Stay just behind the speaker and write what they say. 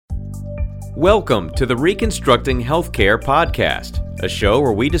Welcome to the Reconstructing Healthcare podcast, a show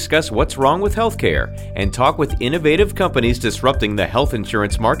where we discuss what's wrong with healthcare and talk with innovative companies disrupting the health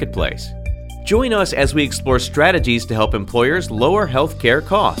insurance marketplace. Join us as we explore strategies to help employers lower healthcare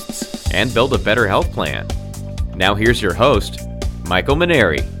costs and build a better health plan. Now here's your host, Michael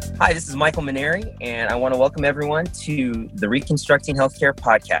Maneri. Hi, this is Michael Maneri, and I want to welcome everyone to the Reconstructing Healthcare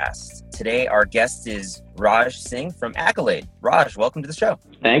podcast. Today, our guest is Raj Singh from Accolade. Raj, welcome to the show.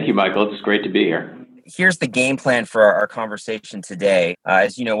 Thank you, Michael. It's great to be here. Here's the game plan for our conversation today.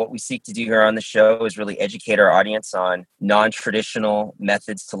 As you know, what we seek to do here on the show is really educate our audience on non-traditional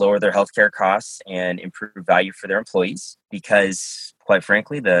methods to lower their healthcare costs and improve value for their employees. Because, quite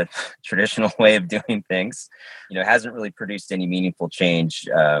frankly, the traditional way of doing things, hasn't really produced any meaningful change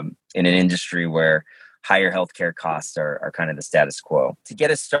in an industry where higher healthcare costs are kind of the status quo. To get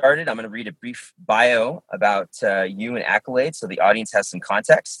us started, I'm going to read a brief bio about you and Accolade so the audience has some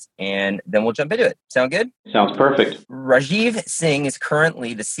context, and then we'll jump into it. Sound good? Sounds perfect. Rajiv Singh is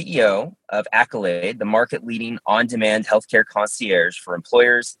currently the CEO of Accolade, the market-leading on-demand healthcare concierge for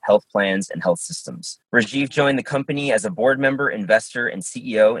employers, health plans, and health systems. Rajiv joined the company as a board member, investor, and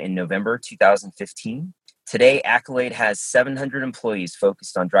CEO in November 2015. Today, Accolade has 700 employees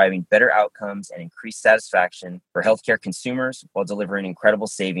focused on driving better outcomes and increased satisfaction for healthcare consumers while delivering incredible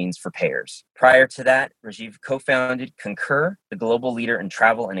savings for payers. Prior to that, Rajiv co-founded Concur, the global leader in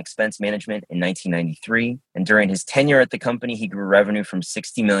travel and expense management, in 1993. And during his tenure at the company, he grew revenue from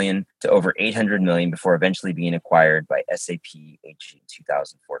 $60 million to over $800 million before eventually being acquired by SAP AG in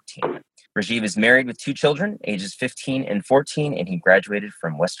 2014. Rajiv is married with 2 children, ages 15 and 14, and he graduated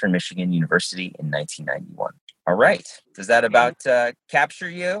from Western Michigan University in 1991. All right. Does that about capture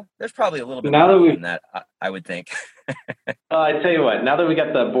you? There's probably a little bit more than that, I would think. I tell you what, now that we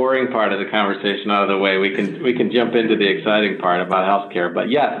got the boring part of the conversation out of the way, we can jump into the exciting part about healthcare. But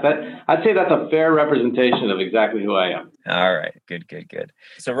yes, I'd say that's a fair representation of exactly who I am. All right. Good.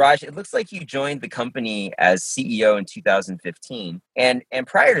 So Raj, it looks like you joined the company as CEO in 2015. And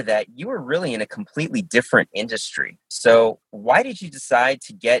prior to that, you were really in a completely different industry. So why did you decide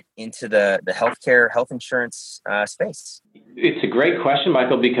to get into the health insurance space? It's a great question,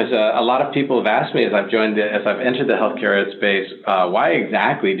 Michael, because a lot of people have asked me as I've entered the healthcare space, why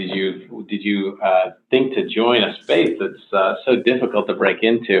exactly did you think to join a space that's so difficult to break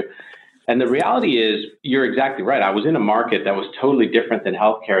into? And the reality is, you're exactly right. I was in a market that was totally different than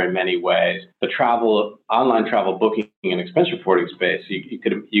healthcare in many ways. The online travel booking and expense reporting space,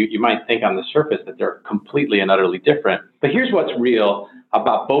 you might think on the surface that they're completely and utterly different. But here's what's real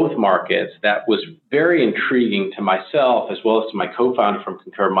about both markets that was very intriguing to myself as well as to my co-founder from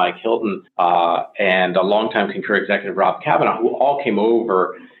Concur, Mike Hilton, and a longtime Concur executive, Rob Kavanaugh, who all came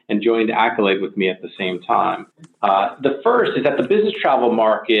over and joined Accolade with me at the same time. The first is that the business travel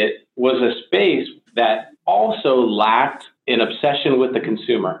market was a space that also lacked an obsession with the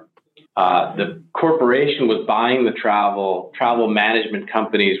consumer. The corporation was buying the travel management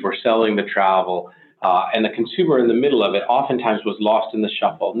companies were selling the travel, and the consumer in the middle of it oftentimes was lost in the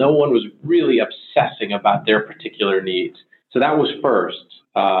shuffle. No one was really obsessing about their particular needs. So that was first.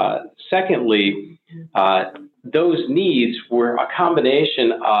 Secondly, those needs were a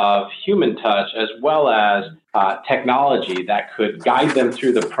combination of human touch as well as technology that could guide them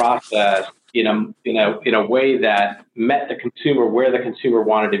through the process in a way that met the consumer where the consumer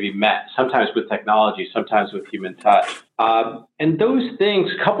wanted to be met, sometimes with technology, sometimes with human touch. And those things,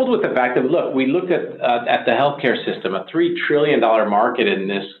 coupled with the fact that, look, we looked at the healthcare system, a $3 trillion market in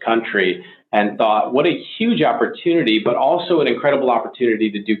this country, and thought, what a huge opportunity, but also an incredible opportunity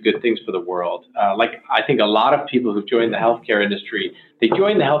to do good things for the world. I think a lot of people who've joined the healthcare industry, they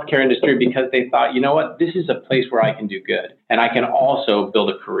joined the healthcare industry because they thought, you know what, this is a place where I can do good, and I can also build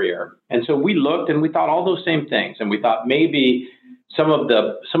a career. And so we looked and we thought all those same things, and we thought maybe some of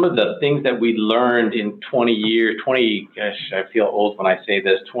the things that we learned in I feel old when I say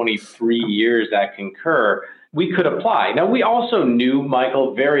this, 23 years at Concur, we could apply. Now, we also knew,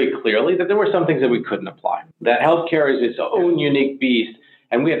 Michael, very clearly that there were some things that we couldn't apply, that healthcare is its own unique beast,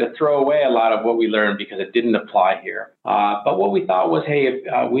 and we had to throw away a lot of what we learned because it didn't apply here. But what we thought was, hey,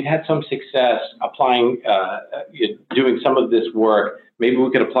 if we'd had some success applying, doing some of this work, maybe we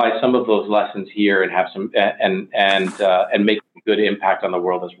could apply some of those lessons here and have some and make a good impact on the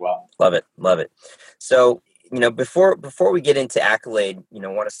world as well. Love it. So, before we get into Accolade, I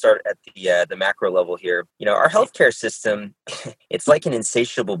want to start at the macro level here. Our healthcare system it's like an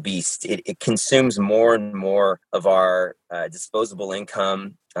insatiable beast. It consumes more and more of our disposable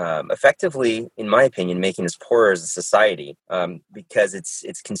income, effectively, in my opinion, making us poorer as a society, because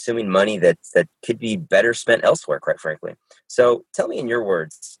it's consuming money that could be better spent elsewhere, quite frankly. So tell me in your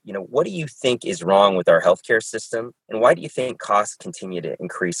words, what do you think is wrong with our healthcare system, and why do you think costs continue to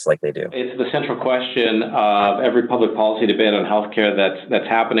increase like they do? It's the central question of every public policy debate on healthcare that's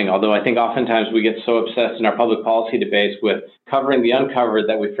happening, although I think oftentimes we get so obsessed in our public policy debates with covering the uncovered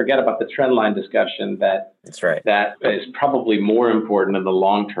that we forget about the trend line discussion that's right. That is probably more important in the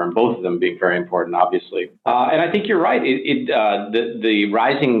long term, both of them being very important, obviously. And I think you're right. The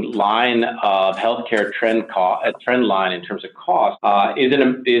rising line of healthcare trend line in terms of cost is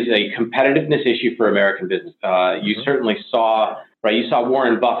a competitiveness issue for American business. You certainly saw. Right, you saw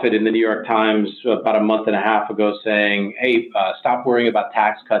Warren Buffett in the New York Times about a month and a half ago saying, hey, stop worrying about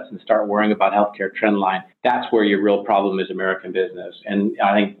tax cuts and start worrying about healthcare trend line. That's where your real problem is American business. And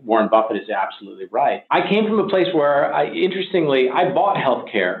I think Warren Buffett is absolutely right. I came from a place where, interestingly, I bought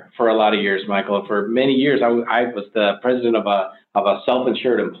healthcare for a lot of years, Michael. For many years, I was the president of a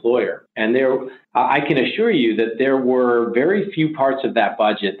self-insured employer. And I can assure you that there were very few parts of that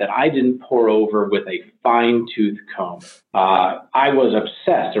budget that I didn't pour over with a fine-tooth comb. I was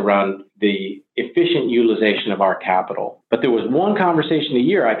obsessed around the efficient utilization of our capital. But there was one conversation a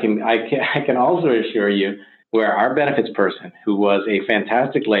year, I can also assure you, where our benefits person, who was a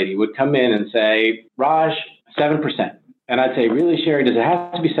fantastic lady, would come in and say, Raj, 7%. And I'd say, really, Sherry, does it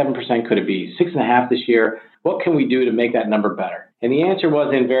have to be 7%? Could it be 6.5% this year? What can we do to make that number better? And the answer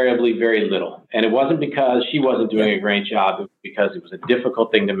was invariably very little. And it wasn't because she wasn't doing a great job. It was because it was a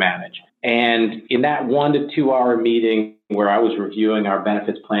difficult thing to manage. And in that 1 to 2 hour meeting where I was reviewing our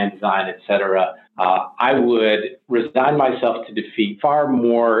benefits plan design, et cetera, I would resign myself to defeat far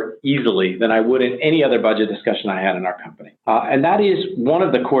more easily than I would in any other budget discussion I had in our company. And that is one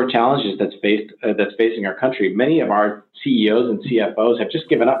of the core challenges that's facing our country. Many of our CEOs and CFOs have just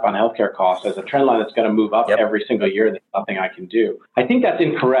given up on healthcare costs as a trend line that's going to move up every single year. There's nothing I can do. I think that's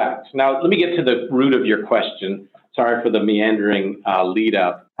incorrect. Now, let me get to the root of your question. Sorry for the meandering lead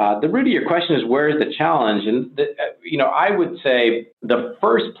up. The root of your question is, where is the challenge? And, I would say the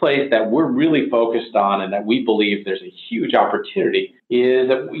first place that we're really focused on and that we believe there's a huge opportunity is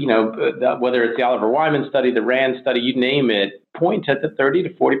that, whether it's the Oliver Wyman study, the RAND study, you name it, point at the 30 to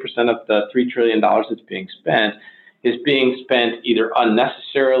 40% of the $3 trillion that's being spent is being spent either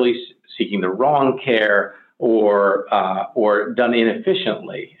unnecessarily seeking the wrong care or done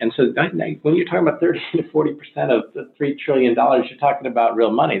inefficiently. And so when you're talking about 30 to 40% of the $3 trillion, you're talking about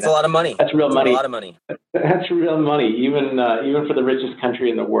real money. That's a lot of money. That's real money. A lot of money. That's real money, even for the richest country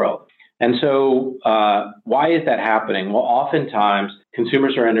in the world. And so why is that happening? Well, oftentimes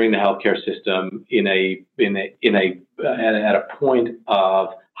consumers are entering the healthcare system at a point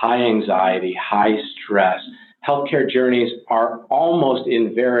of high anxiety, high stress. Healthcare journeys are almost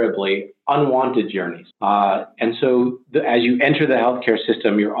invariably unwanted journeys. And so as you enter the healthcare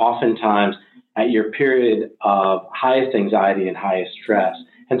system, you're oftentimes at your period of highest anxiety and highest stress.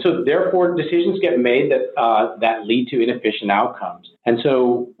 And so therefore, decisions get made that lead to inefficient outcomes. And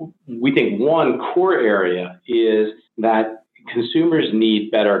so we think one core area is that consumers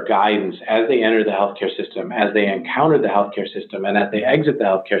need better guidance as they enter the healthcare system, as they encounter the healthcare system, and as they exit the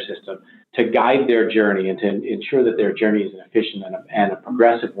healthcare system, to guide their journey and to ensure that their journey is an efficient and a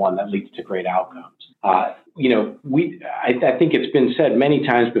progressive one that leads to great outcomes. I think it's been said many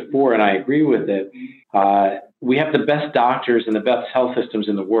times before, and I agree with it. We have the best doctors and the best health systems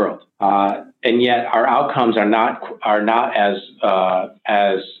in the world, and yet our outcomes are not as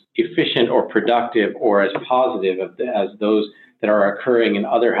efficient or productive or as positive as those that are occurring in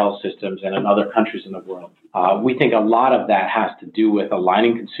other health systems and in other countries in the world. We think a lot of that has to do with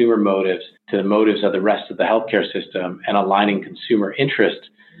aligning consumer motives to the motives of the rest of the healthcare system and aligning consumer interest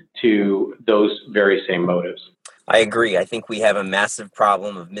to those very same motives. I agree. I think we have a massive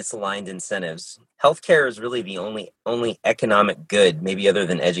problem of misaligned incentives. Healthcare is really the only economic good, maybe other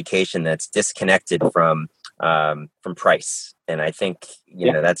than education, that's disconnected from price. And I think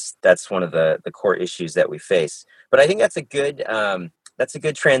that's one of the core issues that we face. But I think that's a good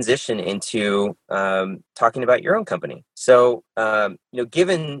transition into talking about your own company. So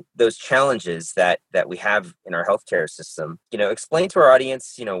given those challenges that we have in our healthcare system, explain to our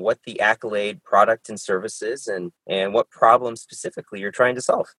audience, what the Accolade product and service is and what problems specifically you're trying to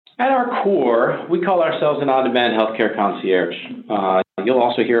solve. At our core, we call ourselves an on-demand healthcare concierge. You'll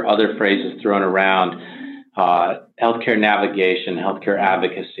also hear other phrases thrown around. Healthcare navigation, healthcare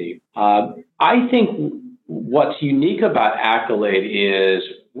advocacy. I think what's unique about Accolade is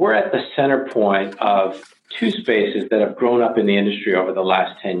we're at the center point of two spaces that have grown up in the industry over the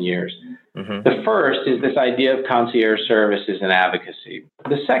last 10 years. Mm-hmm. The first is this idea of concierge services and advocacy.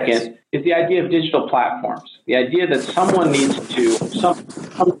 The second is the idea of digital platforms, the idea that someone needs to, some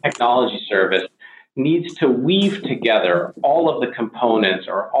technology service needs to weave together all of the components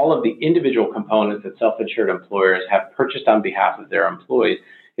or all of the individual components that self-insured employers have purchased on behalf of their employees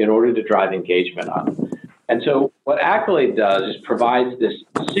in order to drive engagement on them. And so what Accolade does is provides this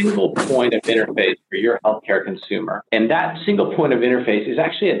single point of interface for your healthcare consumer. And that single point of interface is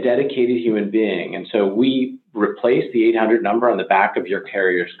actually a dedicated human being. And so we replace the 800 number on the back of your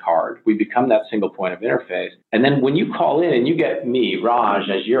carrier's card. We become that single point of interface. And then when you call in and you get me, Raj,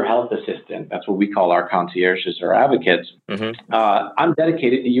 as your health assistant, that's what we call our concierges or advocates, I'm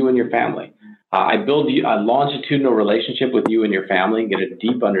dedicated to you and your family. I build a longitudinal relationship with you and your family, get a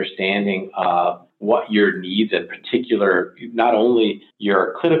deep understanding of what your needs in particular, not only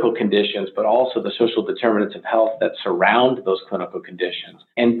your clinical conditions, but also the social determinants of health that surround those clinical conditions,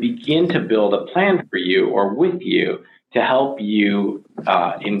 and begin to build a plan for you or with you to help you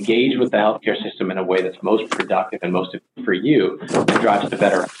engage with the healthcare system in a way that's most productive and most for you and drives to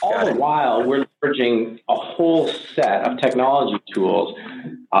better. All the while, we're leveraging a whole set of technology tools,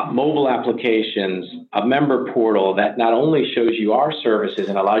 mobile applications, a member portal that not only shows you our services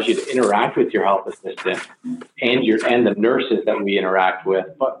and allows you to interact with your health assistant and the nurses that we interact with,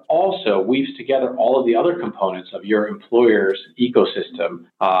 but also weaves together all of the other components of your employer's ecosystem,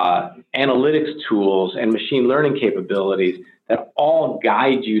 analytics tools and machine learning capabilities that all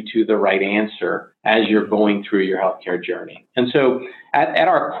guide you to the right answer as you're going through your healthcare journey. And so at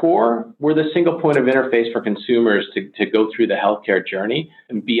our core, we're the single point of interface for consumers to go through the healthcare journey.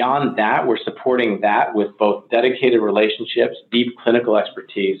 And beyond that, we're supporting that with both dedicated relationships, deep clinical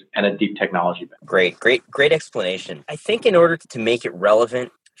expertise, and a deep technology background. Great explanation. I think in order to make it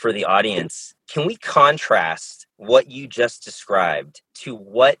relevant for the audience, can we contrast what you just described to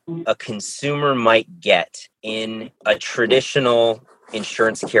what a consumer might get in a traditional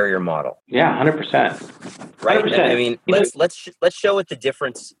insurance carrier model? Yeah, 100%. 100%. Right. I mean, let's show what the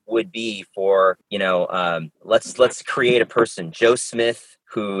difference would be for, let's create a person, Joe Smith,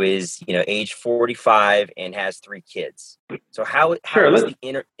 who is, age 45 and has 3 kids. So how is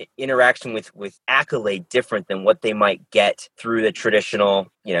the interaction with Accolade different than what they might get through the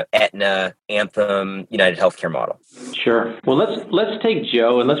traditional, Aetna, Anthem, United Healthcare model? Sure. Well, let's take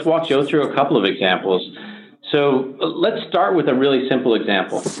Joe and let's walk Joe through a couple of examples. So let's start with a really simple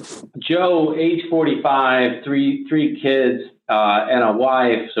example. Joe, age 45, three kids and a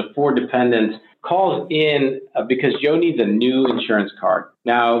wife, so 4 dependents, calls in because Joe needs a new insurance card.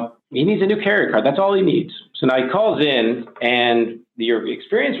 Now, he needs a new carrier card. That's all he needs. So now he calls in, and your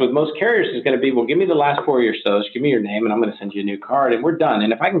experience with most carriers is going to be, well, give me the last 4 of your social, give me your name, and I'm going to send you a new card, and we're done.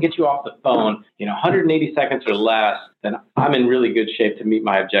 And if I can get you off the phone, 180 seconds or less, then I'm in really good shape to meet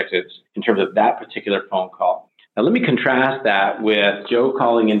my objectives in terms of that particular phone call. Now, let me contrast that with Joe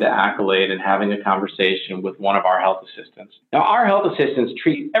calling into Accolade and having a conversation with one of our health assistants. Now, our health assistants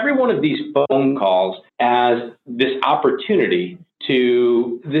treat every one of these phone calls as this opportunity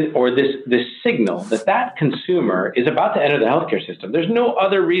this signal that consumer is about to enter the healthcare system. There's no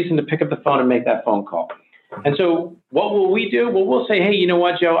other reason to pick up the phone and make that phone call. And so what will we do? Well, we'll say, hey, you know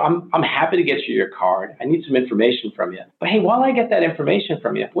what, Joe, I'm happy to get you your card. I need some information from you. But hey, while I get that information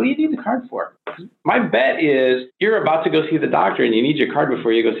from you, what do you need the card for? My bet is you're about to go see the doctor and you need your card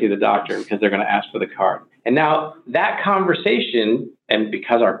before you go see the doctor because they're going to ask for the card. And now that conversation, and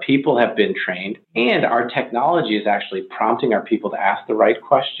because our people have been trained and our technology is actually prompting our people to ask the right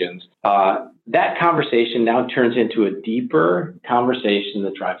questions, that conversation now turns into a deeper conversation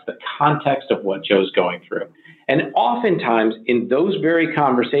that drives the context of what Joe's going through. And oftentimes in those very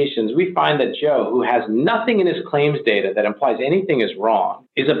conversations, we find that Joe, who has nothing in his claims data that implies anything is wrong,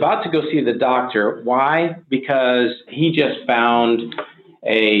 is about to go see the doctor. Why? Because he just found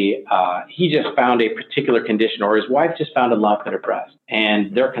a particular condition, or his wife just found a lump in her breast,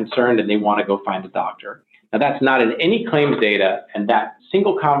 and they're concerned and they want to go find a doctor. Now, that's not in any claims data, and that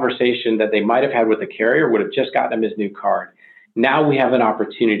single conversation that they might have had with the carrier would have just gotten him his new card. Now we have an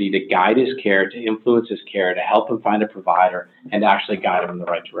opportunity to guide his care, to influence his care, to help him find a provider, and actually guide him in the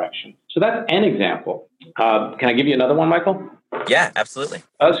right direction. So that's an example. Can I give you another one, Michael? Yeah, absolutely.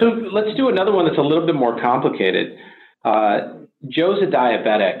 So let's do another one that's a little bit more complicated. Joe's a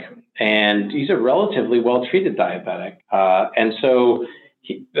diabetic, and he's a relatively well-treated diabetic. And so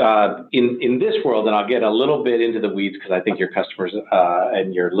in this world, and I'll get a little bit into the weeds because I think your customers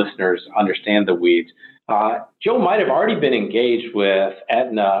and your listeners understand the weeds. Joe might have already been engaged with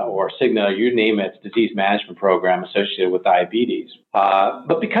Aetna or Cigna, you name it, disease management program associated with diabetes.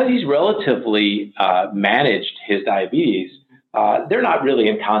 But because he's relatively managed his diabetes, they're not really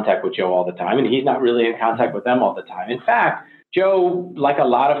in contact with Joe all the time, and he's not really in contact with them all the time. In fact, Joe, like a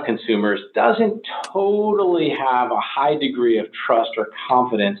lot of consumers, doesn't totally have a high degree of trust or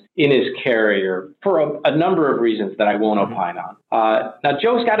confidence in his carrier for a number of reasons that I won't opine on. Now,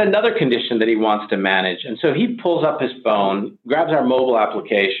 Joe's got another condition that he wants to manage. And so he pulls up his phone, grabs our mobile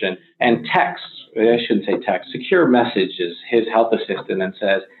application, and secure messages his health assistant and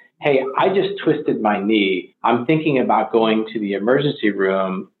says, hey, I just twisted my knee. I'm thinking about going to the emergency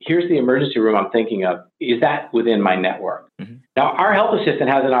room. Here's the emergency room I'm thinking of. Is that within my network? Mm-hmm. Now, our health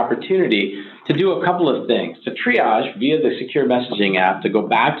assistant has an opportunity to do a couple of things, to triage via the secure messaging app, to go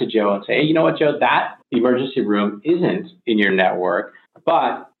back to Joe and say, hey, you know what, Joe, that emergency room isn't in your network,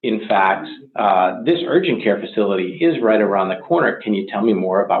 but in fact, this urgent care facility is right around the corner. Can you tell me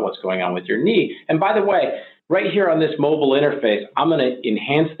more about what's going on with your knee? And by the way, right here on this mobile interface, I'm going to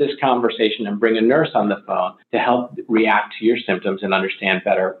enhance this conversation and bring a nurse on the phone to help react to your symptoms and understand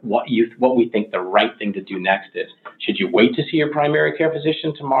better what we think the right thing to do next is. Should you wait to see your primary care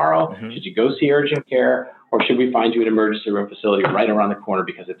physician tomorrow? Mm-hmm. Should you go see urgent care? Or should we find you an emergency room facility right around the corner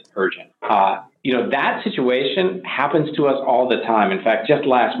because it's urgent? That situation happens to us all the time. In fact, just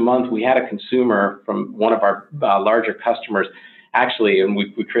last month, we had a consumer from one of our larger customers actually, and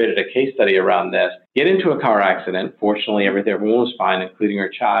we created a case study around this, get into a car accident. Fortunately, everyone was fine, including her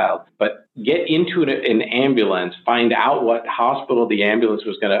child, but get into an ambulance, find out what hospital the ambulance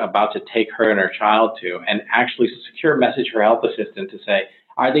was about to take her and her child to, and actually secure message her health assistant to say,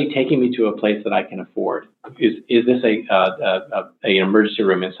 are they taking me to a place that I can afford? Is this an emergency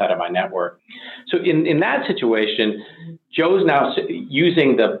room inside of my network? So in that situation, Joe's now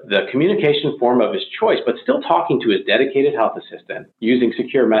using the communication form of his choice, but still talking to his dedicated health assistant using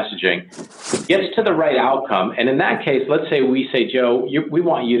secure messaging, gets to the right outcome. And in that case, let's say we say, Joe, we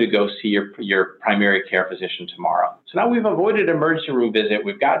want you to go see your primary care physician tomorrow. So now we've avoided an emergency room visit.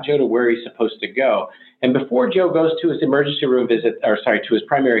 We've got Joe to where he's supposed to go. And before Joe goes to his emergency room visit, to his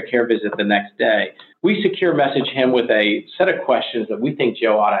primary care visit the next day, we secure message him with a set of questions that we think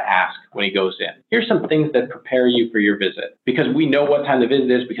Joe ought to ask when he goes in. Here's some things that prepare you for your visit, because we know what time the visit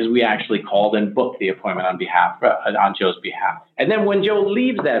is because we actually called and booked the appointment on Joe's behalf. And then when Joe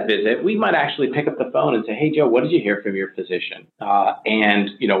leaves that visit, we might actually pick up the phone and say, hey, Joe, what did you hear from your physician? And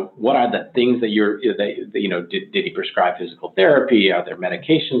what are the things that did he prescribe physical therapy? Are there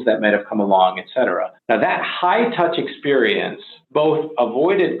medications that might have come along, et cetera? Now, that high-touch experience both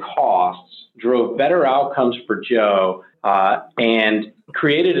avoided costs, drove better outcomes for Joe, and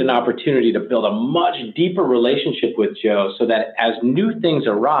created an opportunity to build a much deeper relationship with Joe so that as new things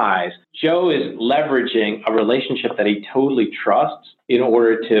arise, Joe is leveraging a relationship that he totally trusts in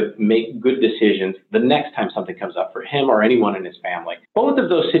order to make good decisions the next time something comes up for him or anyone in his family. Both of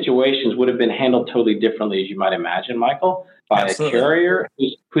those situations would have been handled totally differently, as you might imagine, Michael, by Absolutely. A carrier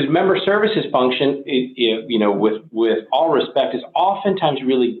whose member services function, with all respect, is oftentimes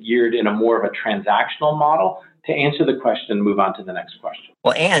really geared in a more of a transactional model to answer the question and move on to the next question.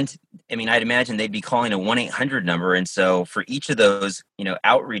 Well, and I'd imagine they'd be calling a 1-800 number. And so for each of those,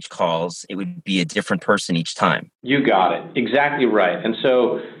 outreach calls, it would be a different person each time. You got it. Exactly right. And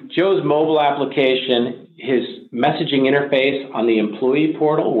so Joe's mobile application, his messaging interface on the employee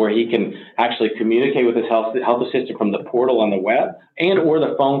portal, where he can actually communicate with his health assistant from the portal on the web, and or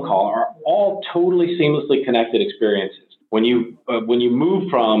the phone call, are all totally seamlessly connected experiences. When you move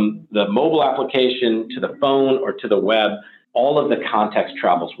from the mobile application to the phone or to the web, all of the context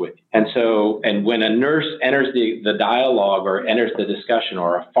travels with you. And when a nurse enters the dialogue or enters the discussion,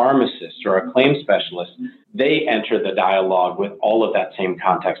 or a pharmacist or a claims specialist, they enter the dialogue with all of that same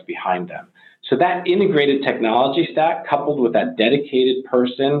context behind them. So that integrated technology stack, coupled with that dedicated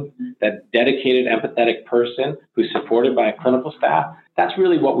person, that dedicated empathetic person who's supported by a clinical staff, that's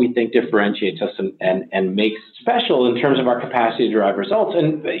really what we think differentiates us and makes special in terms of our capacity to drive results.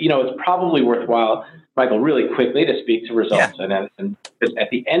 And, it's probably worthwhile, Michael, really quickly to speak to results. Yeah. And at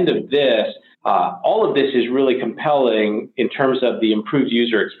the end of this, all of this is really compelling in terms of the improved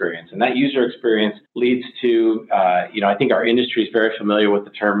user experience. And that user experience leads to, I think our industry is very familiar with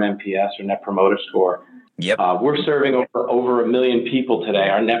the term NPS, or Net Promoter Score. Yep. We're serving over 1 million people today.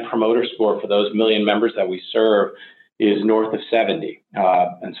 Our Net Promoter Score for those 1 million members that we serve is north of 70.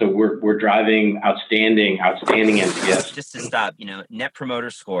 And so we're driving outstanding NPS. Just to stop, net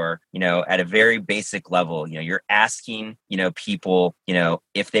promoter score, at a very basic level, you're asking, people,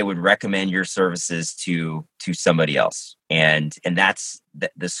 if they would recommend your services to somebody else. And that's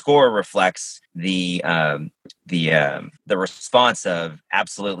the score reflects the response of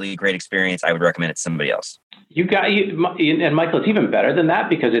absolutely great experience. I would recommend it to somebody else. And Michael, it's even better than that,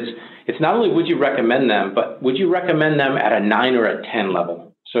 because it's not only would you recommend them, but would you recommend them at a 9 or a 10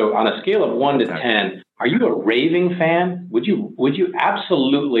 level? So on a scale of 1 to 10, are you a raving fan? Would you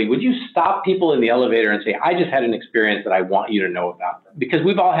stop people in the elevator and say, I just had an experience that I want you to know about? Because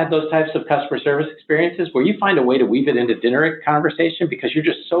we've all had those types of customer service experiences where you find a way to weave it into dinner conversation because you're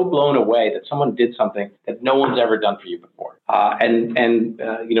just so blown away that someone did something that no one's ever done for you before. That's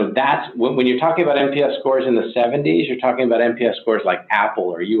when you're talking about NPS scores in the 70s, you're talking about NPS scores like Apple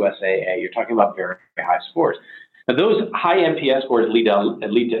or USAA. You're talking about very, very high scores. Now, those high NPS scores lead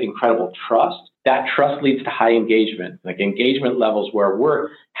to incredible trust. That trust leads to high engagement, like engagement levels where we're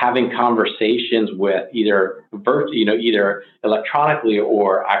having conversations with either electronically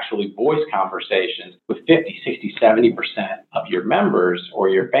or actually voice conversations with 50, 60, 70% of your members or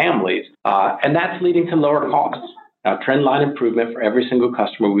your families. And that's leading to lower costs. Now, trend line improvement for every single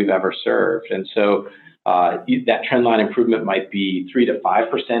customer we've ever served. And so that trend line improvement might be 3 to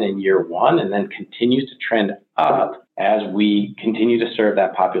 5% in year one, and then continues to trend up as we continue to serve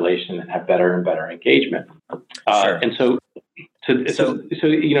that population and have better and better engagement. Sure. And so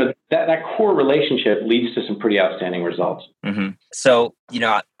that core relationship leads to some pretty outstanding results. Mm-hmm. So,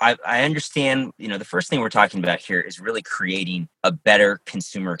 I understand, the first thing we're talking about here is really creating a better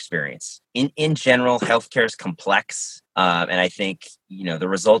consumer experience. In general, healthcare is complex. And I think, the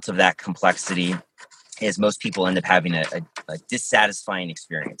result of that complexity is most people end up having a dissatisfying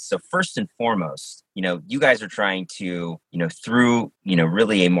experience. So first and foremost, you guys are trying to, through,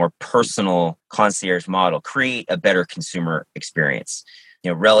 really a more personal concierge model, create a better consumer experience,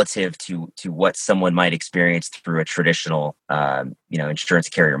 relative to what someone might experience through a traditional, insurance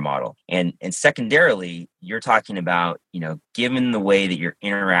carrier model. And secondarily, you're talking about, given the way that you're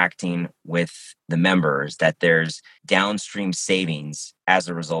interacting with the members, that there's downstream savings as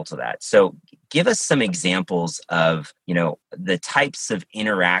a result of that. So give us some examples of, the types of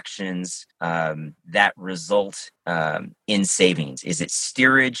interactions that result in savings. Is it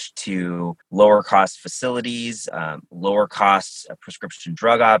steerage to lower cost facilities, lower cost prescription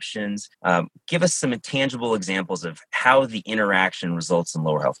drug options? Give us some tangible examples of how the interaction results in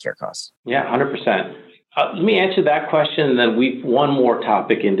lower healthcare costs. Yeah, 100%. Let me answer that question, and then weave one more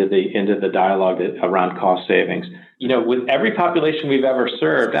topic into the dialogue around cost savings. With every population we've ever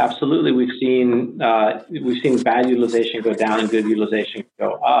served, absolutely, we've seen bad utilization go down and good utilization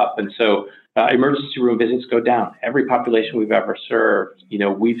go up, and so emergency room visits go down. Every population we've ever served,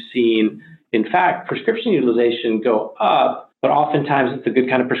 we've seen, in fact, prescription utilization go up. But oftentimes it's a good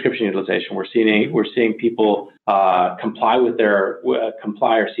kind of prescription utilization. We're seeing people comply with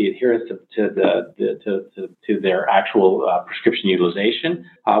comply or see adherence to their actual prescription utilization.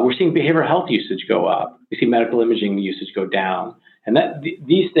 We're seeing behavioral health usage go up. We see medical imaging usage go down, and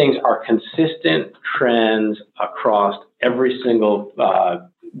these things are consistent trends across every single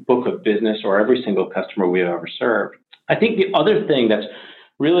book of business or every single customer we've ever served. I think the other thing that's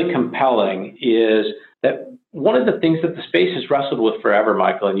really compelling is that one of the things that the space has wrestled with forever,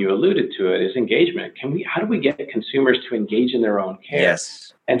 Michael, and you alluded to it, is engagement. How do we get consumers to engage in their own care?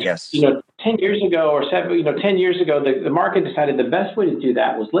 Yes. And, 10 years ago or 10 years ago, the market decided the best way to do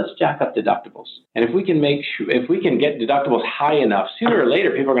that was let's jack up deductibles. And if we can get deductibles high enough, sooner or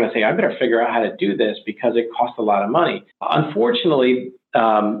later, people are going to say, I better figure out how to do this because it costs a lot of money. Unfortunately,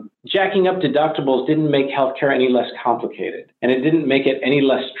 jacking up deductibles didn't make healthcare any less complicated, and it didn't make it any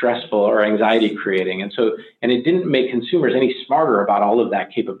less stressful or anxiety creating. And it didn't make consumers any smarter about all of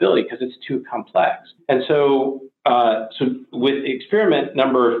that capability because it's too complex. And so with experiment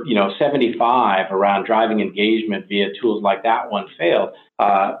number 75 around driving engagement via tools like that one failed,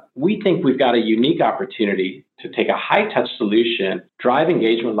 we think we've got a unique opportunity to take a high-touch solution, drive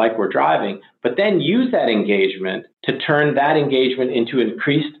engagement like we're driving, but then use that engagement to turn that engagement into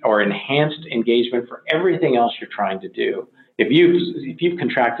increased or enhanced engagement for everything else you're trying to do. if you've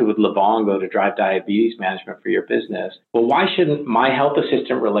contracted with Livongo to drive diabetes management for your business, well, why shouldn't my health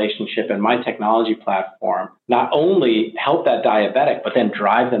assistant relationship and my technology platform not only help that diabetic, but then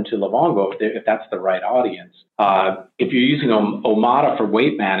drive them to Livongo if that's the right audience? If you're using Omada for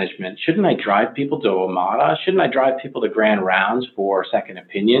weight management, shouldn't I drive people to Omada? Shouldn't I drive people to Grand Rounds for second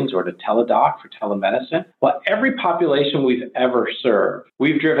opinions or to Teladoc for telemedicine? Well, every population we've ever served,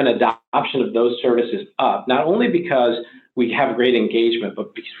 we've driven adoption of those services up, not only because we have great engagement,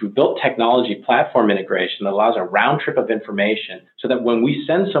 but because we built technology platform integration that allows a round trip of information so that when we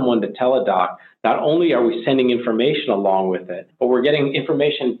send someone to Teladoc, not only are we sending information along with it, but we're getting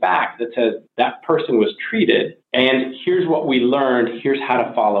information back that says that person was treated and here's what we learned, here's how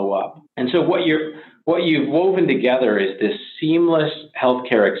to follow up. And so what you've woven together is this seamless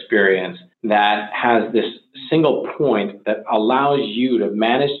healthcare experience that has this single point that allows you to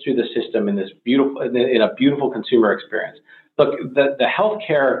manage through the system in a beautiful consumer experience. Look, the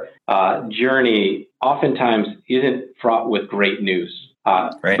healthcare journey oftentimes isn't fraught with great news,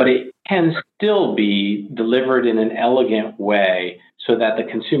 right. But it can still be delivered in an elegant way so that the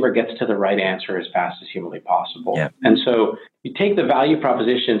consumer gets to the right answer as fast as humanly possible. Yeah. And so you take the value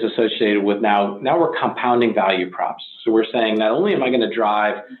propositions associated with now we're compounding value props. So we're saying not only am I going to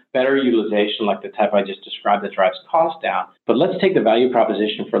drive better utilization like the type I just described that drives cost down, but let's take the value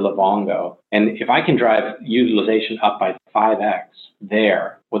proposition for Livongo. And if I can drive utilization up by 5x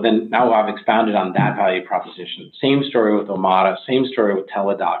there, well, then now I've expounded on that value proposition. Same story with Omada, same story with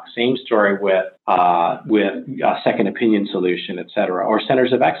Teladoc, same story with second opinion solution, et cetera, or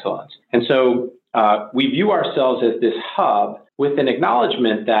centers of excellence. And so we view ourselves as this hub with an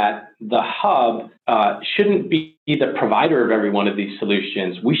acknowledgement that the hub shouldn't be the provider of every one of these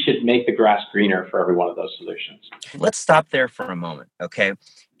solutions. We should make the grass greener for every one of those solutions. Let's stop there for a moment, okay?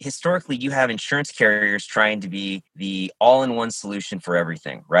 Historically, you have insurance carriers trying to be the all-in-one solution for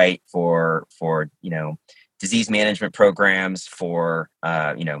everything, right? For disease management programs, for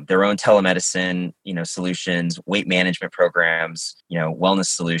their own telemedicine, solutions, weight management programs, wellness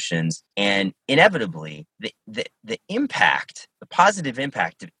solutions, and inevitably the impact, the positive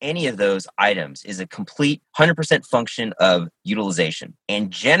impact of any of those items is a complete 100% function of utilization.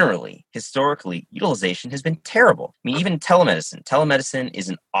 And generally, historically, utilization has been terrible. I mean, even telemedicine. Telemedicine is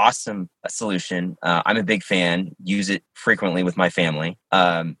an awesome solution. I'm a big fan, use it frequently with my family.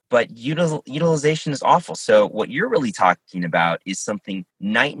 But utilization is awful. So what you're really talking about is something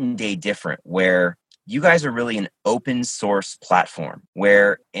night and day different, where you guys are really an open source platform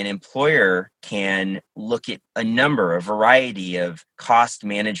where an employer can look at a variety of cost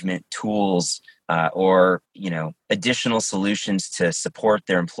management tools or additional solutions to support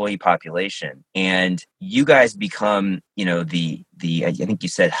their employee population, and you guys become the I think you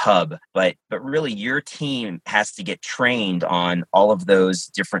said hub, but really your team has to get trained on all of those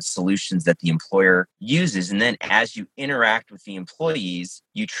different solutions that the employer uses, and then as you interact with the employees,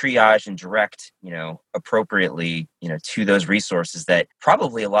 you triage and direct appropriately to those resources that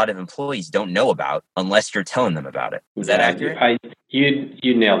probably a lot of employees don't know about unless you're telling them about it. Is that accurate?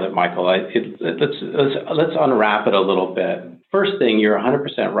 You nailed it, Michael. Let's unwrap it a little bit. First thing, you're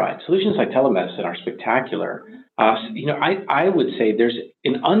 100% right. Solutions like telemedicine are spectacular. I would say there's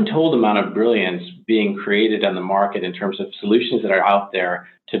an untold amount of brilliance being created on the market in terms of solutions that are out there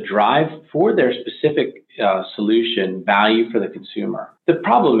to drive for their specific solution value for the consumer. The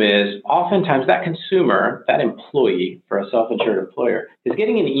problem is oftentimes that consumer, that employee for a self-insured employer, is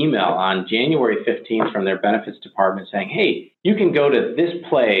getting an email on January 15th from their benefits department saying, hey, you can go to this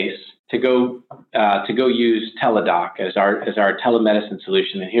place to go use Teladoc as our telemedicine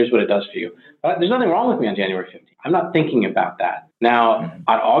solution, and here's what it does for you. There's nothing wrong with me on January 15th. I'm not thinking about that. Now,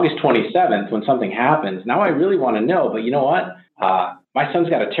 on August 27th, when something happens, now I really want to know, but you know what? My son's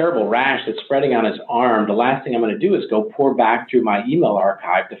got a terrible rash that's spreading on his arm. The last thing I'm going to do is go pour back through my email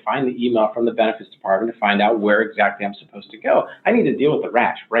archive to find the email from the benefits department to find out where exactly I'm supposed to go. I need to deal with the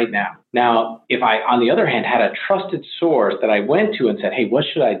rash right now. Now, if I, on the other hand, had a trusted source that I went to and said, hey, what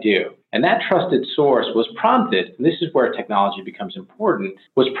should I do? And that trusted source was prompted, and this is where technology becomes important,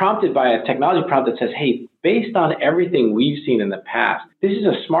 was prompted by a technology prompt that says, hey, based on everything we've seen in the past, this is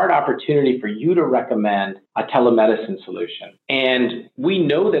a smart opportunity for you to recommend a telemedicine solution. And we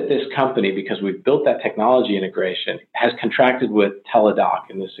know that this company, because we've built that technology integration, has contracted with Teladoc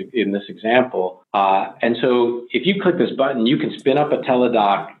in this example. And so if you click this button, you can spin up a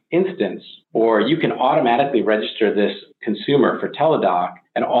Teladoc instance, or you can automatically register this consumer for Teladoc,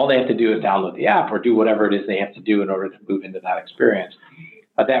 and all they have to do is download the app or do whatever it is they have to do in order to move into that experience.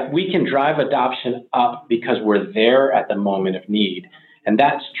 That we can drive adoption up because we're there at the moment of need. And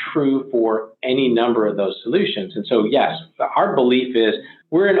that's true for any number of those solutions. And so, yes, our belief is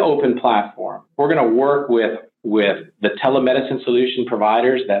we're an open platform. We're going to work with the telemedicine solution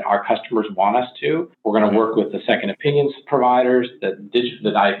providers that our customers want us to. We're going to work with the second opinions providers,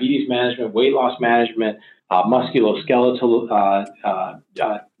 the diabetes management, weight loss management, musculoskeletal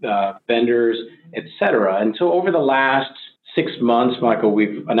vendors, et cetera. And so over the last 6 months, Michael,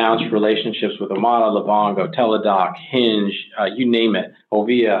 we've announced relationships with Omada, Livongo, Teladoc, Hinge, you name it,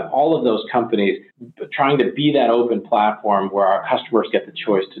 Ovia, all of those companies, trying to be that open platform where our customers get the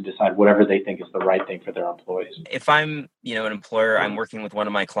choice to decide whatever they think is the right thing for their employees. If I'm, an employer, I'm working with one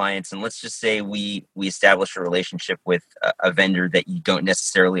of my clients, and let's just say we establish a relationship with a vendor that you don't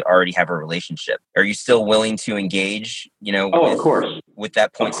necessarily already have a relationship. Are you still willing to engage, of course, with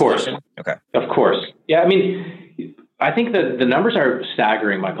that point solution? Okay. Of course. Yeah, I think that the numbers are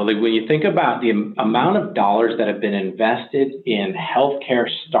staggering, Michael. Like when you think about the amount of dollars that have been invested in healthcare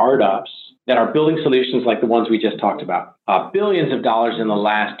startups that are building solutions like the ones we just talked about, billions of dollars in the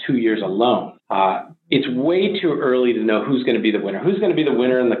last 2 years alone. It's way too early to know who's going to be the winner. Who's going to be the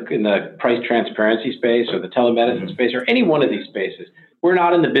winner in the price transparency space or the telemedicine space or any one of these spaces? We're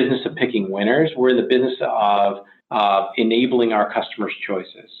not in the business of picking winners. We're in the business of enabling our customers'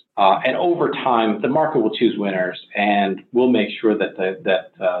 choices. And over time, the market will choose winners, and we'll make sure that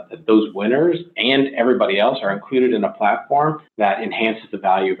those winners and everybody else are included in a platform that enhances the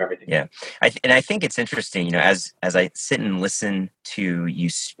value of everything. Yeah, I think it's interesting. As I sit and listen to you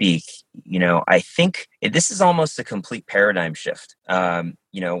speak, I think this is almost a complete paradigm shift.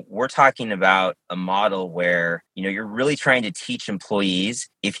 We're talking about a model where, you're really trying to teach employees,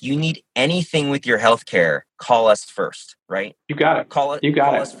 if you need anything with your healthcare, call us first, right? You got it. Call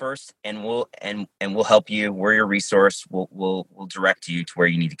us first, and we'll help you. We're your resource. We'll direct you to where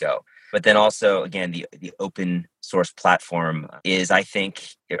you need to go. But then also, again, the open source platform is, I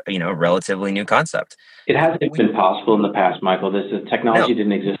think, a relatively new concept. It hasn't been possible in the past, Michael. Technology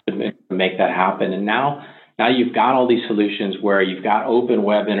didn't exist to make that happen. And now you've got all these solutions where you've got open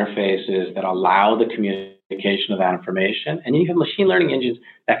web interfaces that allow the communication of that information. And you have machine learning engines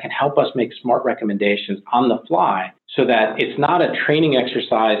that can help us make smart recommendations on the fly so that it's not a training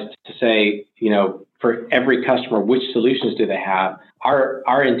exercise to say, for every customer, which solutions do they have?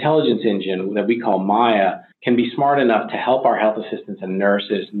 Our intelligence engine that we call Maya can be smart enough to help our health assistants and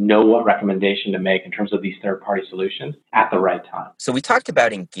nurses know what recommendation to make in terms of these third-party solutions at the right time. So we talked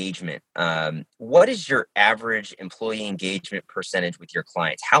about engagement. What is your average employee engagement percentage with your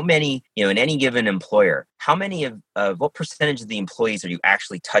clients? How many, in any given employer, how many of what percentage of the employees are you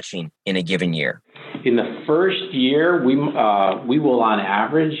actually touching in a given year? In the first year, we will on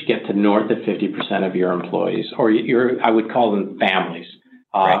average get to north of 50% of your employees, or I would call them families.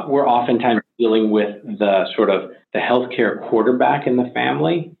 Right. We're oftentimes dealing with the healthcare quarterback in the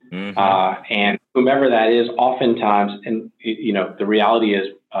family, and whomever that is. Oftentimes, and the reality is,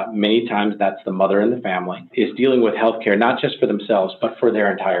 many times that's the mother in the family is dealing with healthcare not just for themselves but for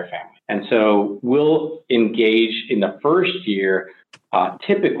their entire family. And so we'll engage in the first year.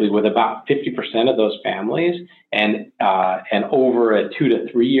 Typically with about 50% of those families, and over a 2 to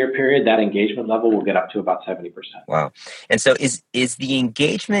 3 year period, that engagement level will get up to about 70%. Wow! And so, is the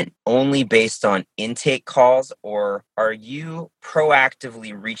engagement only based on intake calls, or are you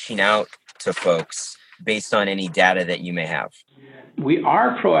proactively reaching out to folks based on any data that you may have? We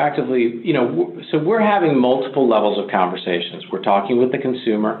are proactively, so we're having multiple levels of conversations. We're talking with the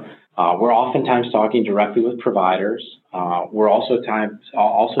consumer. We're oftentimes talking directly with providers. We're also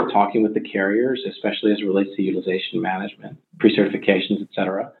talking with the carriers, especially as it relates to utilization management, pre-certifications, et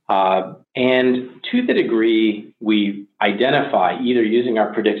cetera. And to the degree we identify, either using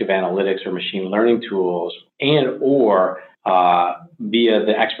our predictive analytics or machine learning tools or via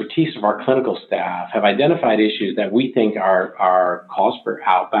the expertise of our clinical staff, have identified issues that we think are cause for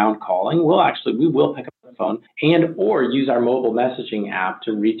outbound calling, we will pick up the phone and or use our mobile messaging app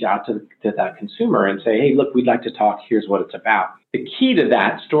to reach out to that consumer and say, hey, look, we'd like to talk. Here's what it's about. The key to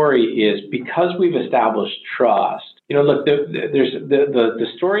that story is because we've established trust. Look, the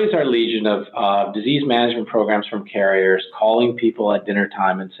stories are legion of disease management programs from carriers calling people at dinner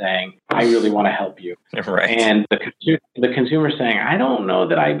time and saying, I really want to help you. Right. And the consumer saying, I don't know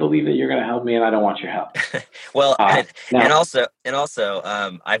that I believe that you're going to help me and I don't want your help. Well, and also,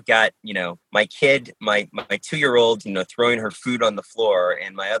 I've got, my kid, my 2-year-old, throwing her food on the floor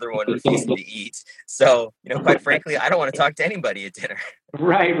and my other one refusing to eat. So, quite frankly, I don't want to talk to anybody at dinner.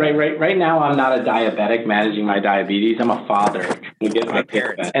 Right. Right now, I'm not a diabetic managing my diabetes. I'm a father trying to get my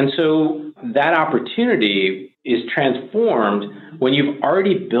parents. And so that opportunity is transformed when you've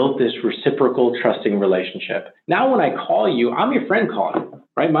already built this reciprocal trusting relationship. Now, when I call you, I'm your friend calling,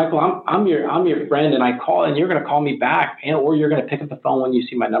 right, Michael? I'm your friend, and I call, and you're going to call me back, or you're going to pick up the phone when you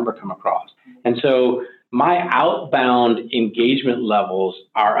see my number come across. And so my outbound engagement levels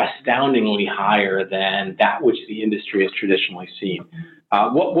are astoundingly higher than that which the industry has traditionally seen.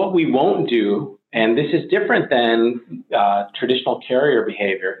 What we won't do, and this is different than traditional carrier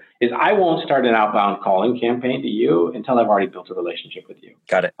behavior, is I won't start an outbound calling campaign to you until I've already built a relationship with you.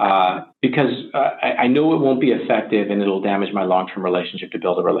 Got it. Because I know it won't be effective, and it'll damage my long-term relationship to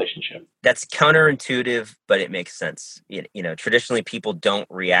build a relationship. That's counterintuitive, but it makes sense. Traditionally, people don't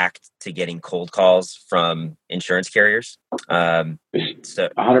react to getting cold calls from insurance carriers. So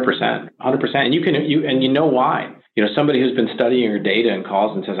 100%, and you know why. Somebody who's been studying your data and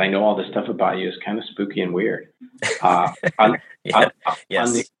calls and says, "I know all this stuff about you," is kind of spooky and weird. On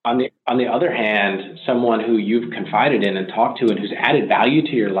the other hand, someone who you've confided in and talked to and who's added value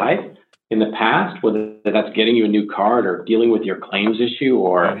to your life in the past, whether that's getting you a new card or dealing with your claims issue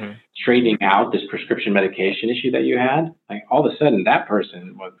or straightening out this prescription medication issue that you had, like all of a sudden that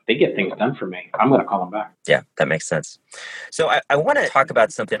person, they get things done for me. I'm going to call them back. Yeah, that makes sense. So I want to talk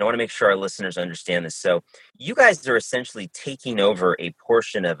about something. I want to make sure our listeners understand this. So you guys are essentially taking over a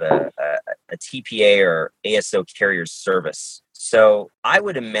portion of a TPA or ASO carrier service. So I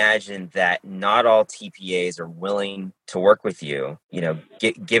would imagine that not all TPAs are willing to work with you,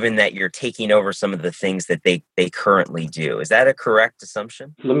 given that you're taking over some of the things that they currently do. Is that a correct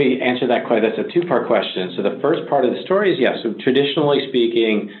assumption? Let me answer that question. That's a two-part question. So the first part of the story is yes. So traditionally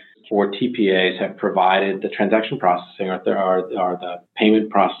speaking, or TPAs have provided the transaction processing or the payment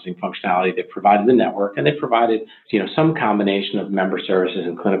processing functionality. They've provided the network, and they've provided some combination of member services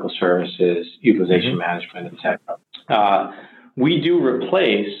and clinical services, utilization management, et cetera. We do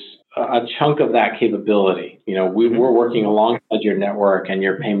replace a chunk of that capability. We're working alongside your network and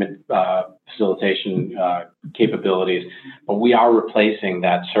your payment facilitation capabilities, but we are replacing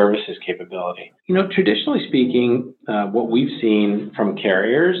that services capability. Traditionally speaking, what we've seen from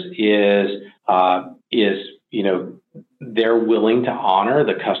carriers is they're willing to honor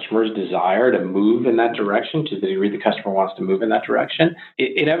the customer's desire to move in that direction to the degree the customer wants to move in that direction.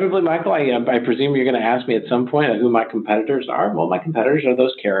 Inevitably, Michael, I presume you're going to ask me at some point who my competitors are. Well, my competitors are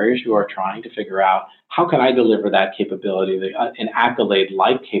those carriers who are trying to figure out how can I deliver that capability, an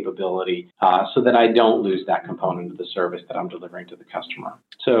Accolade-like capability, so that I don't lose that component of the service that I'm delivering to the customer.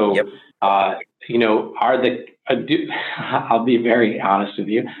 So, I'll be very honest with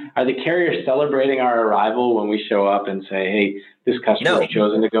you. Are the carriers celebrating our arrival when we show up and say, "Hey, this customer has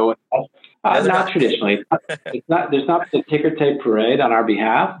chosen to go with us"? Not traditionally. There's not the ticker tape parade on our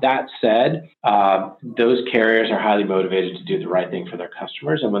behalf. That said, those carriers are highly motivated to do the right thing for their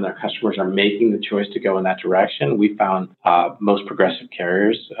customers, and when their customers are making the choice to go in that direction, we found most progressive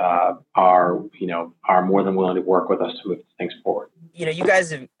carriers are more than willing to work with us to move things forward. You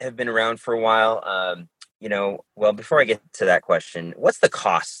guys have been around for a while. Well, before I get to that question, what's the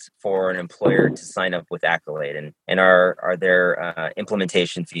cost for an employer to sign up with Accolade, and are there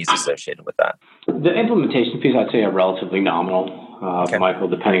implementation fees associated with that? The implementation fees, I'd say, are relatively nominal, Michael,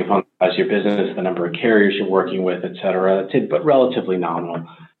 depending upon the size of your business, the number of carriers you're working with, et cetera, but relatively nominal.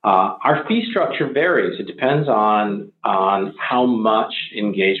 Our fee structure varies. It depends on how much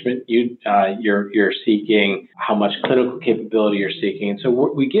engagement you're seeking, how much clinical capability you're seeking. And so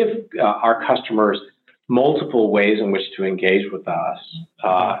we give our customers multiple ways in which to engage with us.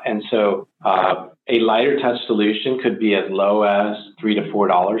 And so a lighter touch solution could be as low as $3 to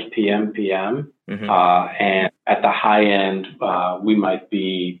 $4 PM. And at the high end, we might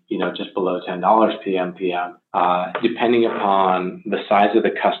be, just below $10 PM, depending upon the size of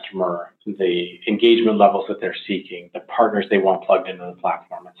the customer, the engagement levels that they're seeking, the partners they want plugged into the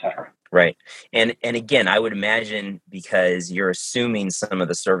platform, et cetera. Right. And again, I would imagine because you're assuming some of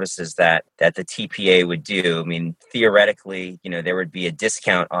the services that the TPA would do, I mean, theoretically, there would be a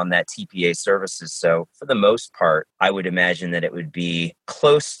discount on that TPA services. So for the most part, I would imagine that it would be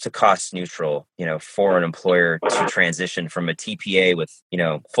close to cost neutral, for an employer to transition from a TPA with,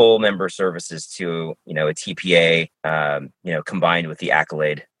 full member services to, a TPA, combined with the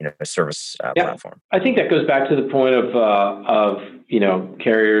Accolade, service platform. I think that goes back to the point of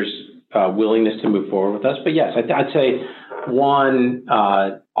carriers' willingness to move forward with us. But yes, I'd say one,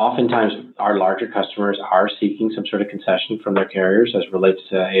 oftentimes our larger customers are seeking some sort of concession from their carriers as relates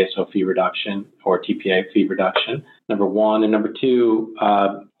to ASO fee reduction or TPA fee reduction, number one. And number two,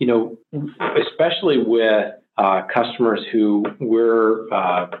 especially with customers who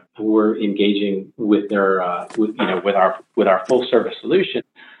we're engaging with their with our full service solution,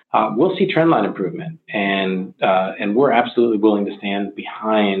 we'll see trendline improvement, and we're absolutely willing to stand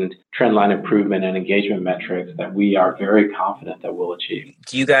behind trendline improvement and engagement metrics that we are very confident that we'll achieve.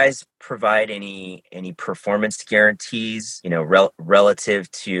 Do you guys provide any performance guarantees,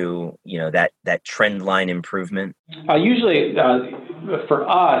 relative to that trend line improvement? Usually, for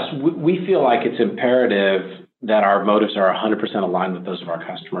us, we feel like it's imperative that our motives are 100% aligned with those of our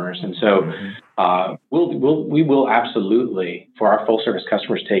customers. And so we will absolutely, for our full service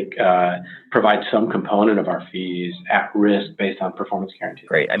customers, provide some component of our fees at risk based on performance guarantees.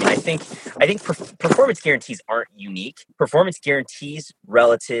 Great. I mean, I think performance guarantees aren't unique. Performance guarantees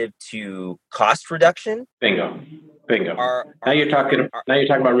relative to cost reduction. Bingo. Now you're talking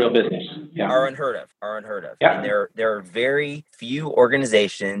about real business. Yeah. Are unheard of. Yeah. And there are very few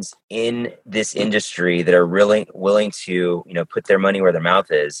organizations in this industry that are really willing to, put their money where their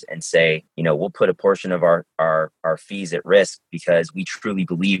mouth is and say, we'll put a portion of our fees at risk because we truly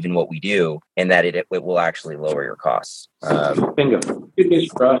believe in what we do and that it will actually lower your costs. Bingo. Good news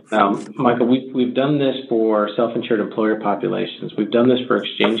for us now, Michael. We've done this for self-insured employer populations. We've done this for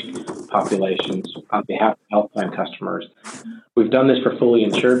exchange populations on behalf of health plan customers. We've done this for fully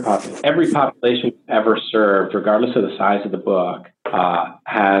insured populations. Every population we've ever served, regardless of the size of the book,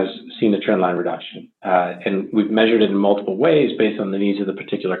 has seen a trend line reduction. And we've measured it in multiple ways based on the needs of the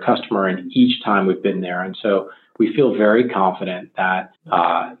particular customer, and each time we've been there. And so we feel very confident that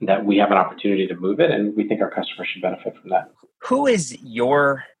we have an opportunity to move it, and we think our customers should benefit from that. Who is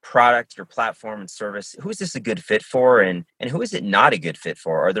your product, your platform and service? Who is this a good fit for, and who is it not a good fit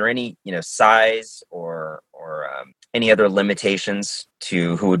for? Are there any size or any other limitations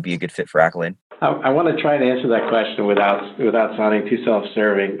to who would be a good fit for Accolade? I want to try and answer that question without sounding too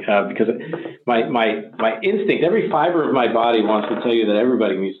self-serving, because my instinct, every fiber of my body wants to tell you that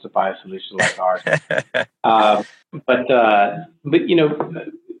everybody needs to buy a solution like ours. But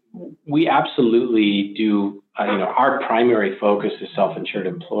we absolutely do. Our primary focus is self-insured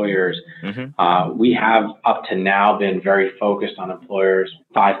employers. Mm-hmm. We have up to now been very focused on employers,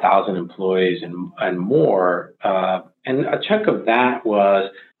 5,000 employees and more. And a chunk of that was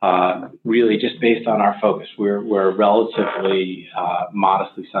really just based on our focus. We're a relatively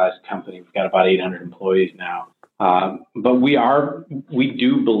modestly sized company. We've got about 800 employees now. But we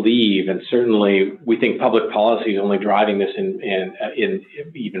do believe, and certainly we think public policy is only driving this in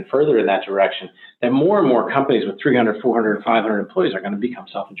even further in that direction, that more and more companies with 300, 400, 500 employees are going to become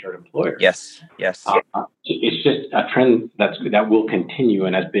self-insured employers. Yes. It's just a trend that will continue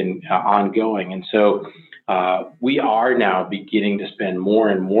and has been ongoing. And so we are now beginning to spend more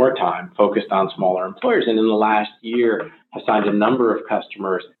and more time focused on smaller employers. And in the last year, have signed a number of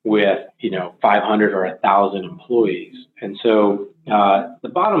customers with 500 or 1,000 employees. And so the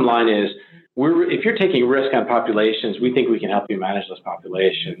bottom line is, if you're taking risk on populations, we think we can help you manage those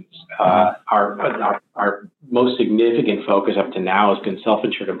populations. Our most significant focus up to now has been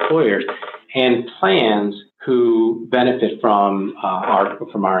self-insured employers and plans who benefit from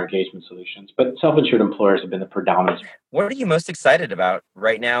our engagement solutions. But self-insured employers have been the predominant. What are you most excited about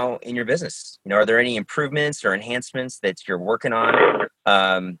right now in your business? Are there any improvements or enhancements that you're working on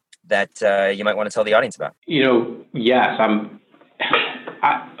that you might want to tell the audience about? Yes.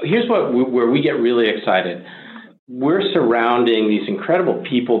 Here's where we get really excited. We're surrounding these incredible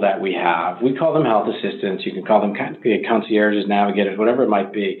people that we have. We call them health assistants. You can call them concierges, navigators, whatever it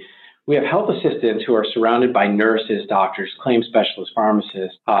might be. We have health assistants who are surrounded by nurses, doctors, claim specialists,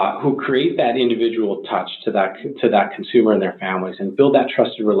 pharmacists, who create that individual touch to that consumer and their families and build that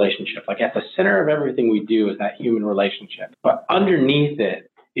trusted relationship. Like at the center of everything we do is that human relationship. But underneath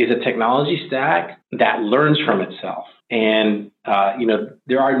it is a technology stack that learns from itself. And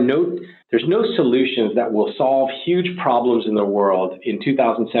there's no solutions that will solve huge problems in the world in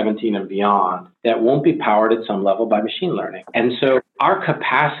 2017 and beyond that won't be powered at some level by machine learning. And so our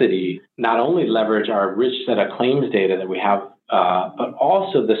capacity not only leverage our rich set of claims data that we have, but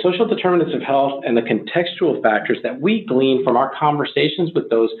also the social determinants of health and the contextual factors that we glean from our conversations with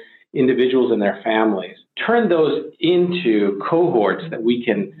those individuals and their families, turn those into cohorts that we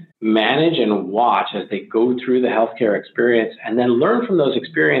can manage and watch as they go through the healthcare experience, and then learn from those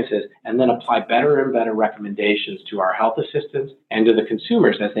experiences and then apply better and better recommendations to our health assistants and to the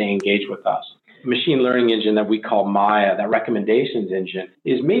consumers as they engage with us. Machine learning engine that we call Maya, that recommendations engine,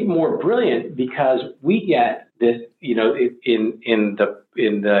 is made more brilliant because we get this, in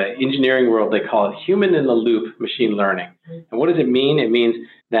the engineering world, they call it human in the loop machine learning. And what does it mean? It means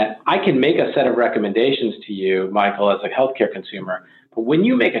that I can make a set of recommendations to you, Michael, as a healthcare consumer, But when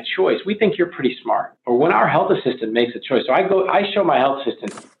you make a choice, we think you're pretty smart. Or when our health assistant makes a choice, so I show my health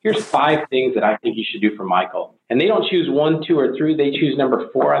assistant, here's 5 things that I think you should do for Michael. And they don't choose 1, 2, or 3. They choose number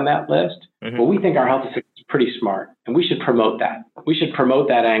 4 on that list. Well, we think our health assistant is pretty smart, and we should promote that. We should promote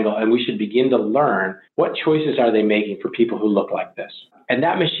that angle, and we should begin to learn what choices are they making for people who look like this. And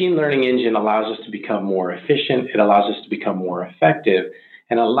that machine learning engine allows us to become more efficient. It allows us to become more effective,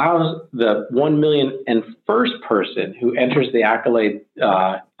 and allows the 1 million and first person who enters the Accolade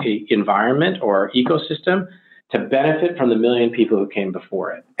environment or ecosystem to benefit from the million people who came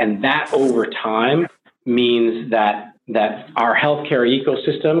before it. And that over time means that our healthcare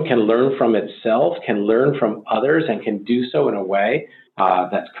ecosystem can learn from itself, can learn from others, and can do so in a way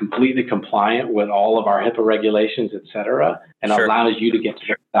that's completely compliant with all of our HIPAA regulations, et cetera, and allows you to get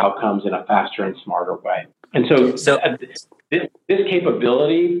to outcomes in a faster and smarter way. And so this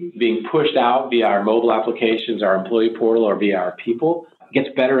capability being pushed out via our mobile applications, our employee portal, or via our people gets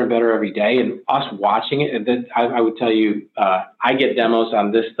better and better every day. And us watching it, and then I would tell you, I get demos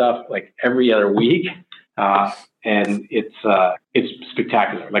on this stuff like every other week. And it's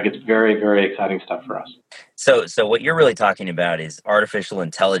spectacular. Like, it's very, very exciting stuff for us. So what you're really talking about is artificial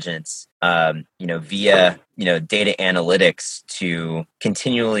intelligence, via, data analytics to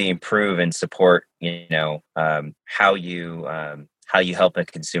continually improve and support, how you help a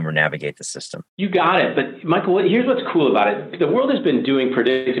consumer navigate the system. You got it. But Michael, here's what's cool about it. The world has been doing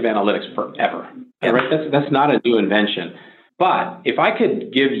predictive analytics forever. Yeah. Right? That's not a new invention. But if I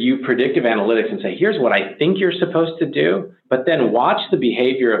could give you predictive analytics and say, here's what I think you're supposed to do, but then watch the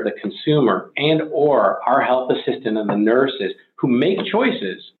behavior of the consumer and or our health assistant and the nurses who make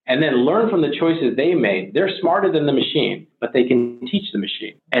choices and then learn from the choices they made, they're smarter than the machine, but they can teach the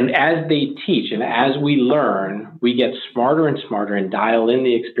machine. And as they teach and as we learn, we get smarter and smarter and dial in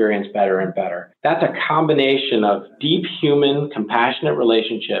the experience better and better. That's a combination of deep human, compassionate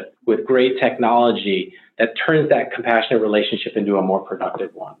relationship with great technology that turns that compassionate relationship into a more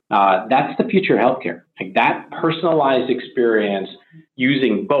productive one. That's the future of healthcare. Like, that personalized experience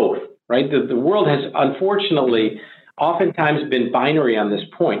using both, right? The world has unfortunately oftentimes been binary on this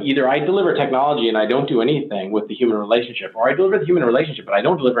point. Either I deliver technology and I don't do anything with the human relationship, or I deliver the human relationship but I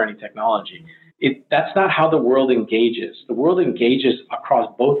don't deliver any technology. That's not how the world engages. The world engages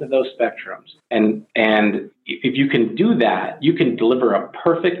across both of those spectrums. And if you can do that, you can deliver a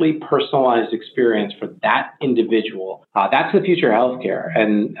perfectly personalized experience for that individual. That's the future of healthcare,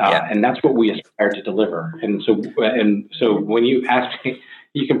 and that's what we aspire to deliver. And so when you ask me,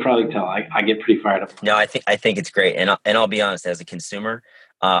 you can probably tell I get pretty fired up. No, I think it's great, and I'll be honest. As a consumer,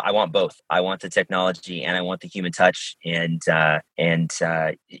 I want both. I want the technology and I want the human touch, and the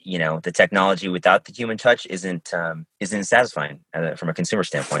technology without the human touch isn't satisfying from a consumer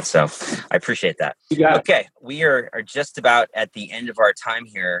standpoint. So I appreciate that. Okay, we are just about at the end of our time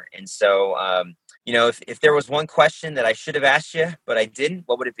here, and so if there was one question that I should have asked you but I didn't,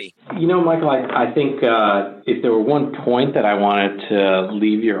 what would it be? Michael, I think if there were one point that I wanted to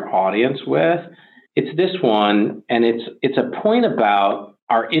leave your audience with, it's this one, and it's a point about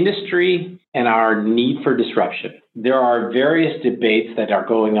our industry and our need for disruption. There are various debates that are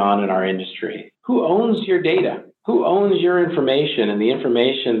going on in our industry. Who owns your data? Who owns your information and the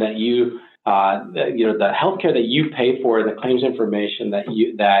information that the healthcare that you pay for, the claims information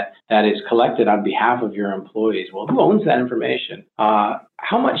that is collected on behalf of your employees? Well, who owns that information?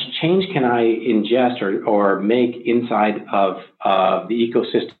 How much change can I ingest or make inside of the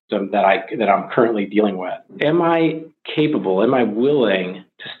ecosystem that I'm currently dealing with? Am I capable? Am I willing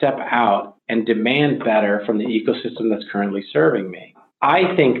to step out and demand better from the ecosystem that's currently serving me?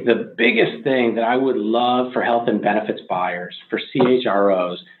 I think the biggest thing that I would love for health and benefits buyers, for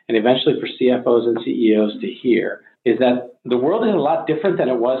CHROs, and eventually for CFOs and CEOs to hear is that the world is a lot different than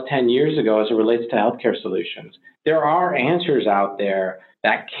it was 10 years ago as it relates to healthcare solutions. There are answers out there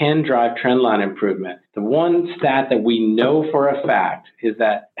that can drive trendline improvement. The one stat that we know for a fact is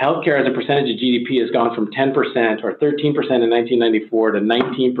that healthcare as a percentage of GDP has gone from 10% or 13% in 1994 to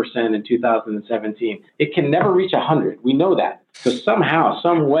 19% in 2017. It can never reach 100. We know that. So somehow,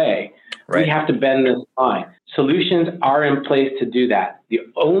 some way, we have to bend this line. Solutions are in place to do that. The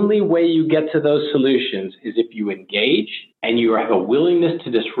only way you get to those solutions is if you engage and you have a willingness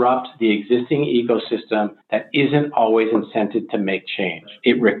to disrupt the existing ecosystem that isn't always incented to make change.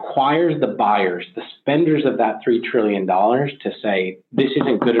 It requires the buyers, the spenders of that $3 trillion to say, this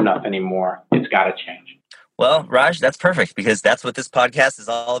isn't good enough anymore. It's got to change. Well, Raj, that's perfect because that's what this podcast is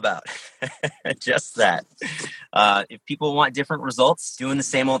all about. Just that. If people want different results, doing the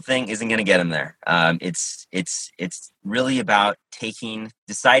same old thing isn't going to get them there. It's really about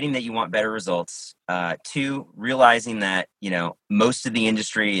deciding that you want better results. 2, realizing that, most of the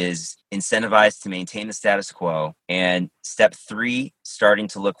industry is incentivized to maintain the status quo. And step 3, starting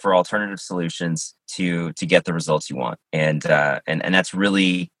to look for alternative solutions to get the results you want. And that's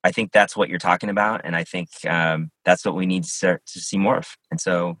really, I think that's what you're talking about. And I think that's what we need to start to see more of. And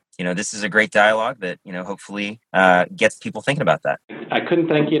so, this is a great dialogue that, hopefully gets people thinking about that. I couldn't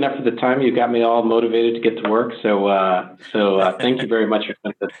thank you enough for the time. You got me all motivated to get to work. So thank you very much for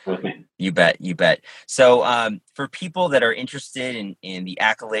spending this with me. You bet. So for people that are interested in the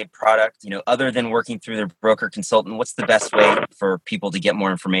Accolade product, other than working through their broker consultant, what's the best way for people to get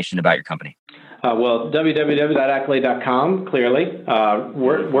more information about your company? Well, www.accolade.com, clearly.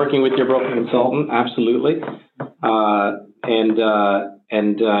 Working with your broker consultant, absolutely.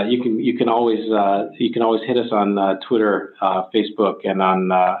 You can always hit us on Twitter, Facebook, and on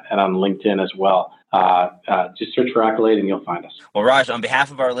LinkedIn as well. Just search for Accolade and you'll find us. Well, Raj, on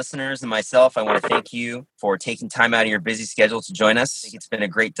behalf of our listeners and myself, I want to thank you for taking time out of your busy schedule to join us. I think it's been a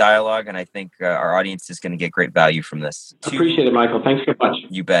great dialogue, and I think our audience is going to get great value from this. Appreciate it, Michael. Thanks very much.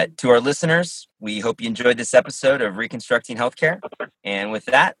 You bet. To our listeners, we hope you enjoyed this episode of Reconstructing Healthcare. And with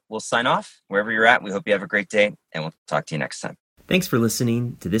that, we'll sign off. Wherever you're at, we hope you have a great day, and we'll talk to you next time. Thanks for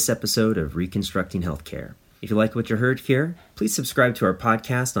listening to this episode of Reconstructing Healthcare. If you like what you heard here, please subscribe to our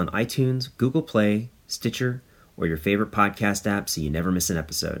podcast on iTunes, Google Play, Stitcher, or your favorite podcast app so you never miss an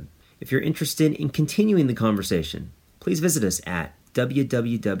episode. If you're interested in continuing the conversation, please visit us at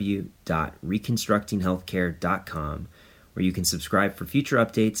www.reconstructinghealthcare.com, where you can subscribe for future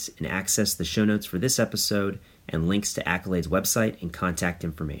updates and access the show notes for this episode and links to Accolade's website and contact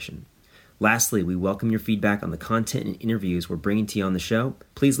information. Lastly, we welcome your feedback on the content and interviews we're bringing to you on the show.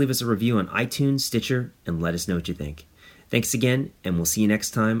 Please leave us a review on iTunes, Stitcher, and let us know what you think. Thanks again, and we'll see you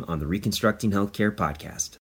next time on the Reconstructing Healthcare podcast.